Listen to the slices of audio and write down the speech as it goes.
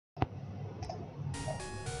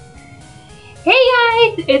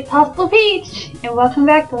guys, it's Hostile Peach, and welcome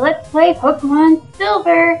back to Let's Play Pokemon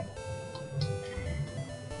Silver.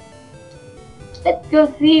 Let's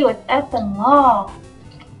go see what's at the mall.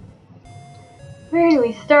 Where do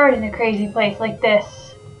we start in a crazy place like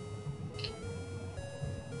this?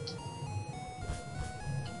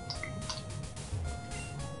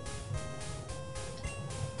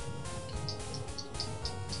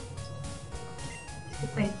 It's a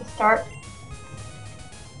good place to start.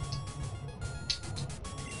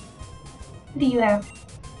 What do you have?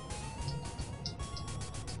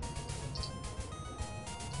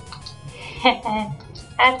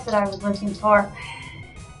 That's what I was looking for.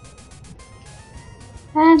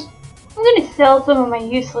 And I'm gonna sell some of my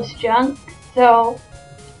useless junk, so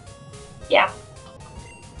yeah.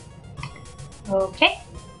 Okay.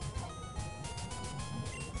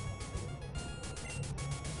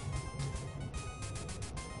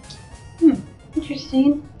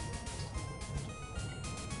 Interesting.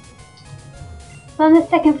 On the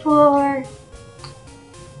second floor.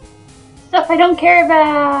 Stuff I don't care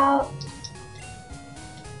about.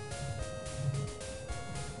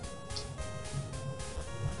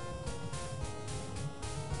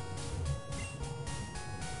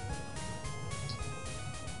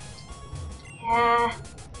 Yeah.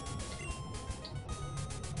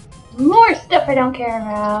 More stuff I don't care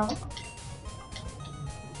about.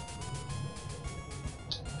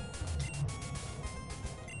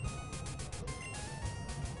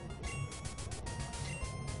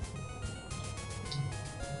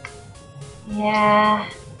 Yeah.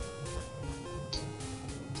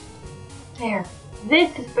 There.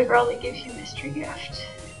 This is the girl that gives you a mystery gift.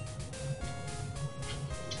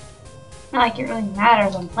 Not like it really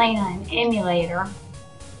matters. I'm playing on an emulator.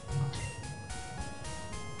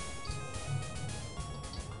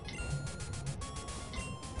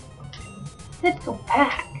 Let's go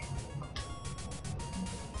back.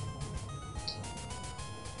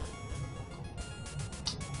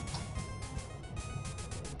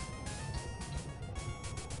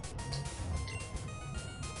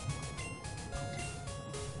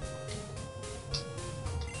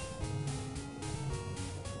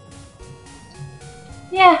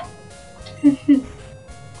 Yeah.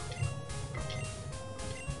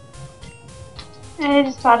 I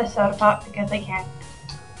just bought a soda pop because I can.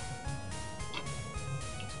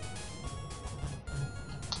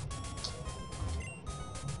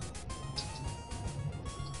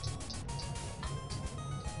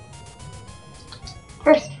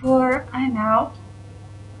 First floor, I'm out.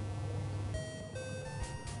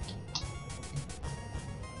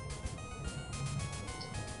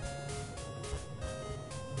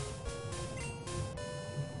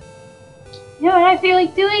 You know what I feel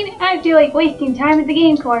like doing? I feel like wasting time at the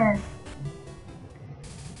game corner.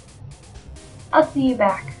 I'll see you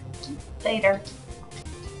back later.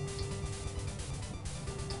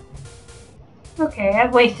 Okay,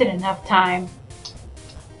 I've wasted enough time.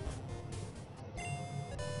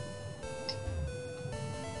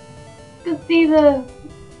 Go see the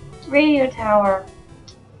radio tower.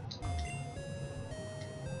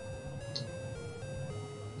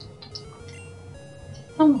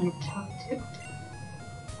 Someone to talk to.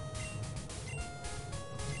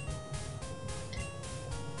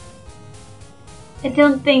 I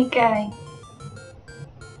don't think I...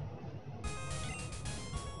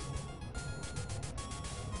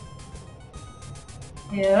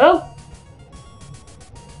 No.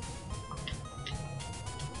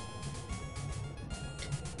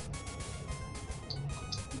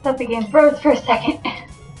 I thought the game froze for a second.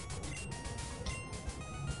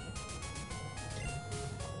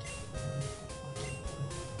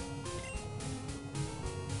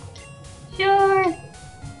 Sure.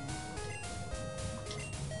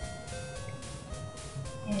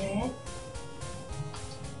 Yes.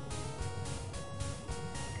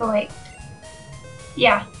 Oh wait.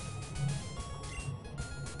 Yeah.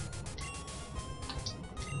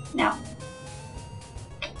 No.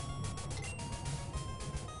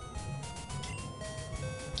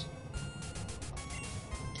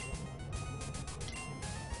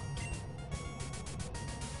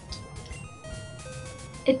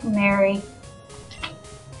 It's Mary.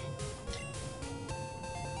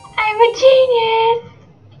 I'm a genius!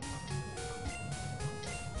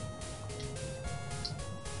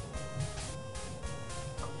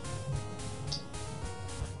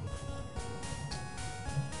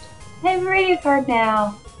 I have a radio card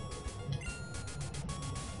now.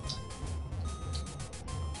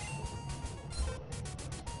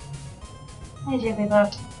 Hi,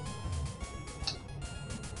 Jigglypuff.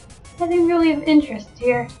 Nothing really of interest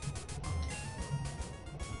here.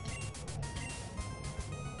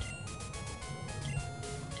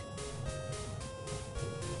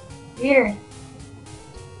 Weird.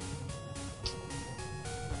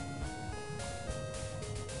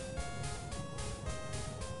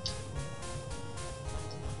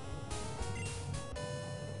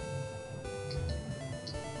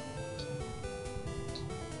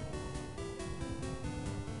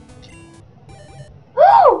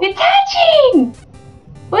 Ooh, it's hatching!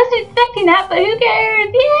 Wasn't expecting that, but who cares?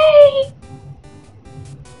 Yay!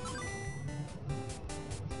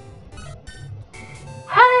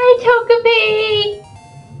 Hi, Togepi!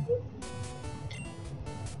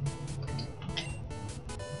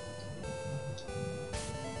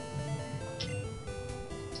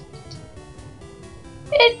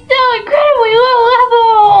 It's so incredibly low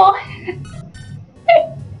level!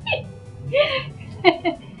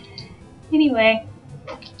 Anyway.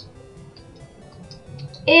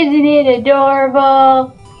 Isn't it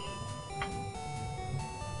adorable?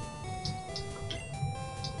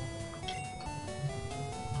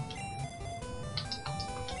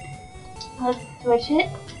 Let's switch it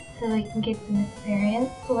so we can get some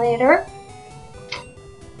experience later.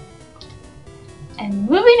 And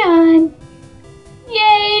moving on.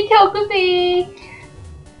 Yay, Togepi!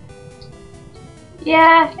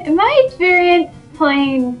 Yeah, in my experience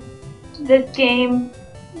playing this game,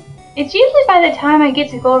 it's usually by the time I get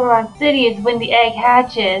to Goldenrod City is when the egg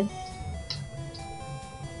hatches.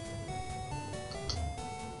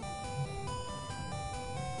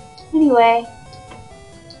 Anyway,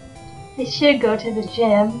 I should go to the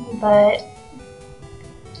gym, but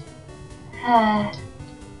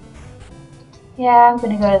yeah, I'm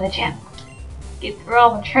gonna go to the gym. Get through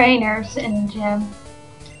all the trainers in the gym.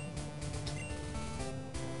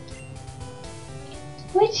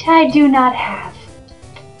 Which I do not have.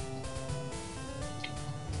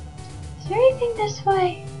 Is there anything this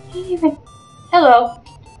way? Can't even... Hello.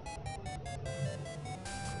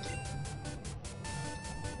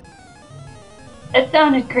 That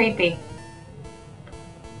sounded creepy.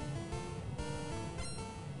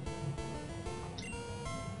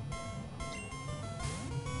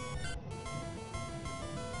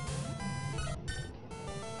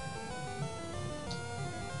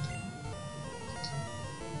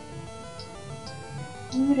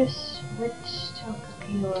 Who to switch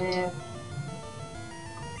Togepi with?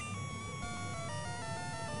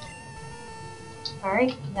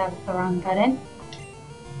 Sorry, that was the wrong button.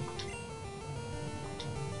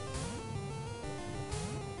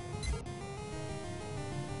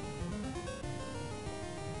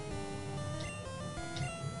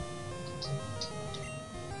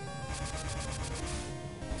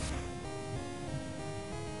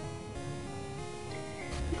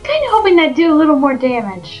 I'm kind of hoping that do a little more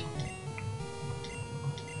damage.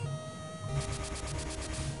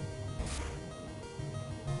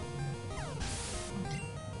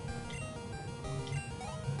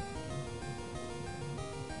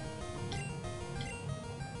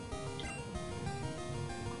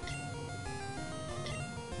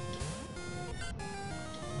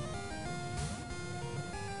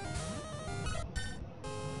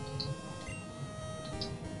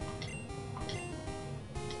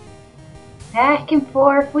 Back and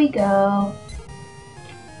forth we go.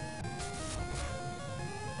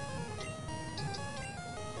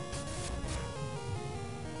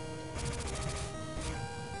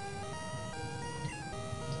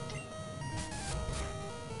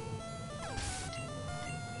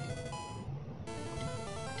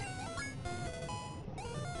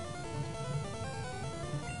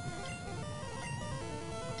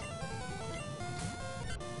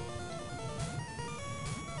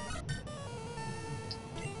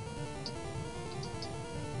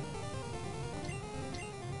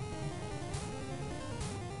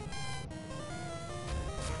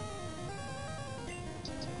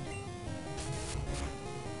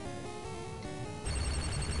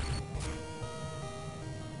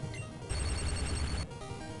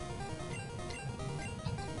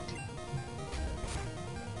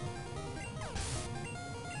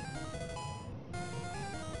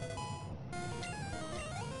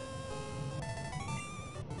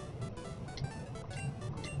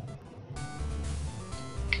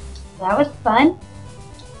 That was fun.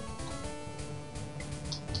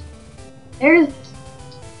 There's...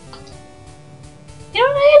 You know,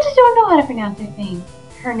 I just don't know how to pronounce her name.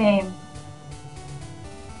 Her name.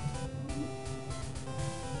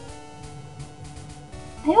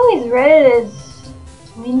 I always read it as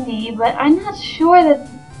Windy, but I'm not sure that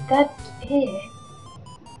that's it.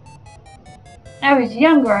 When I was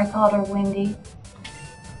younger, I called her Windy.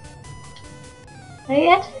 I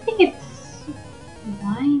actually think it's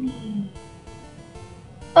Whiny.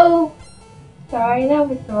 Oh, sorry, that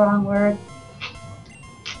was the wrong word.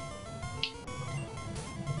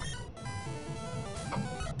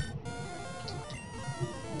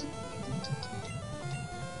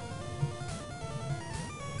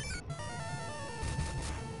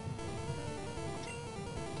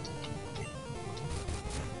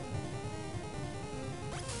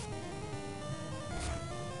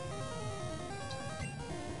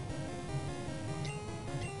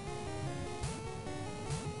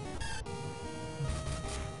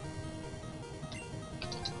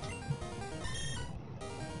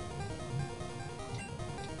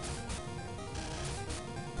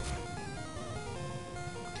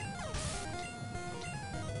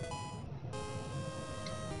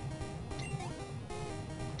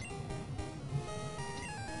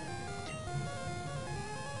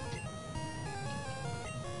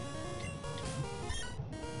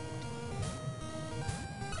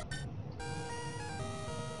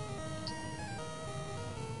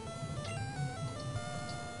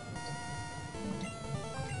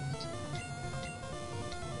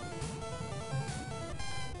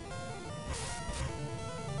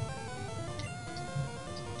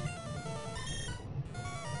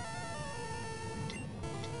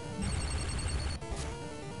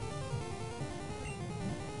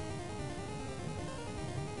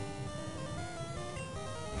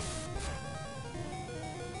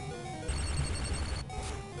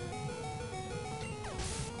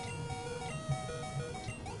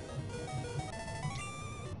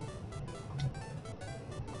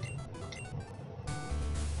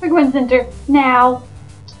 Pokemon Center now.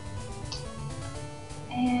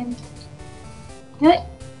 And you know what?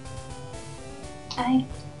 I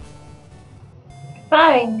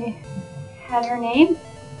thought I had her name.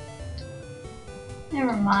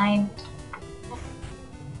 Never mind.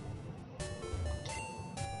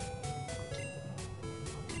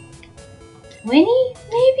 Winnie,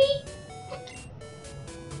 maybe?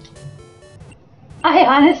 I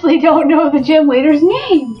honestly don't know the gym leader's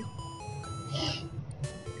name.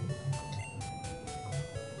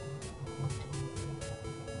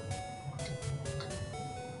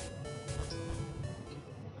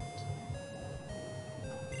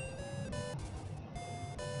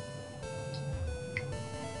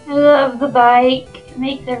 I love the bike. It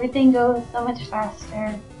makes everything go so much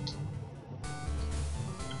faster.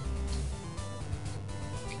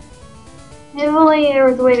 If only there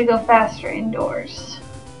was a way to go faster indoors.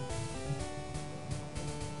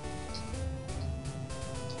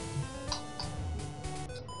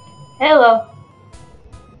 Hello.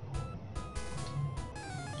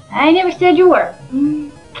 I never said you were.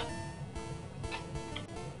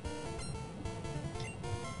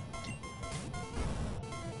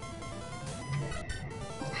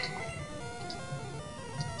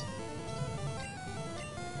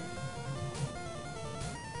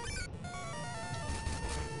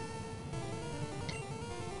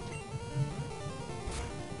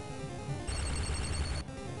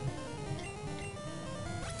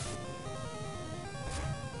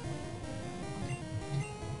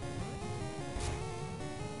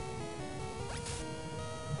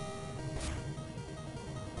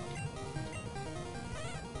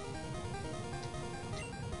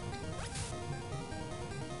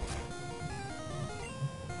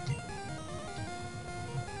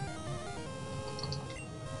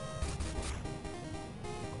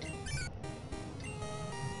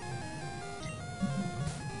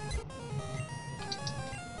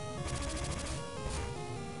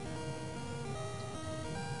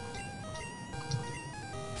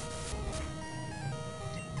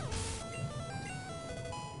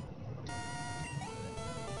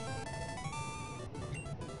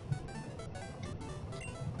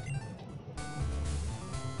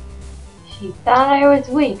 She thought I was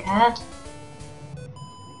weak, huh?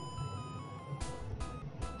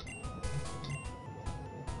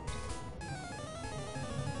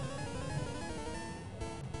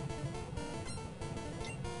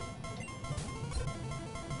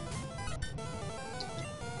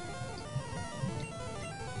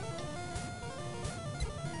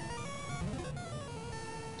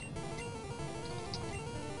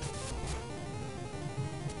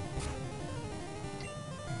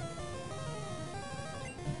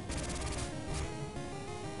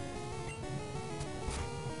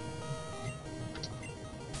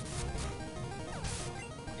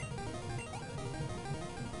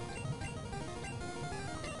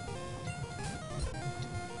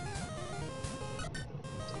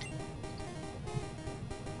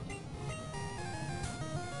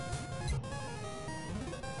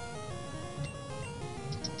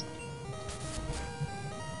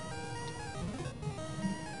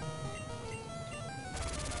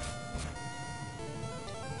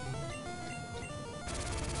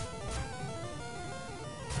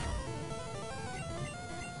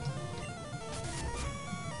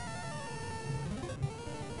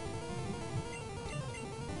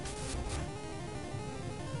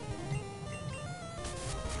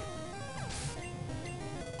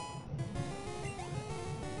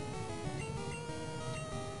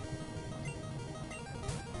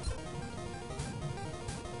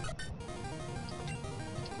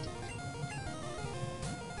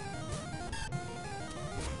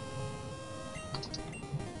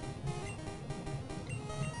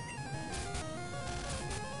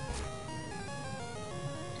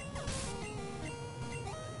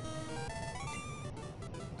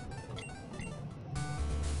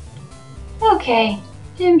 Okay,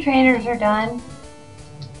 gym trainers are done.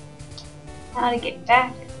 Now to get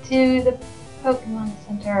back to the Pokemon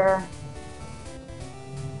Center.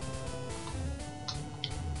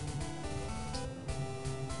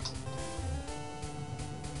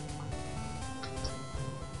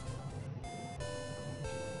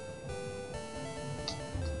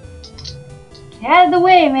 Get out of the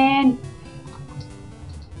way, man.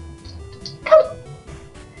 Come.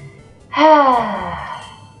 I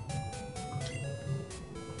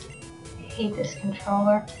hate this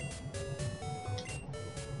controller.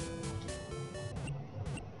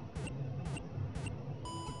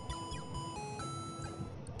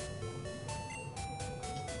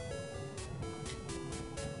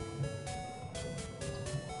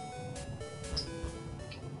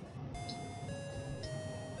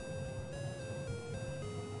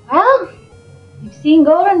 seen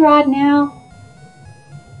Goldenrod now.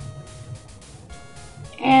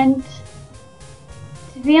 And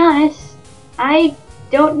to be honest, I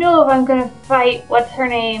don't know if I'm gonna fight what's her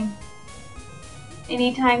name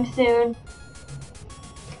anytime soon.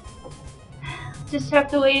 Just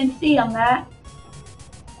have to wait and see on that.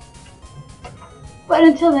 But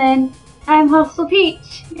until then, I'm Hustle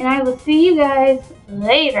Peach, and I will see you guys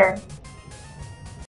later.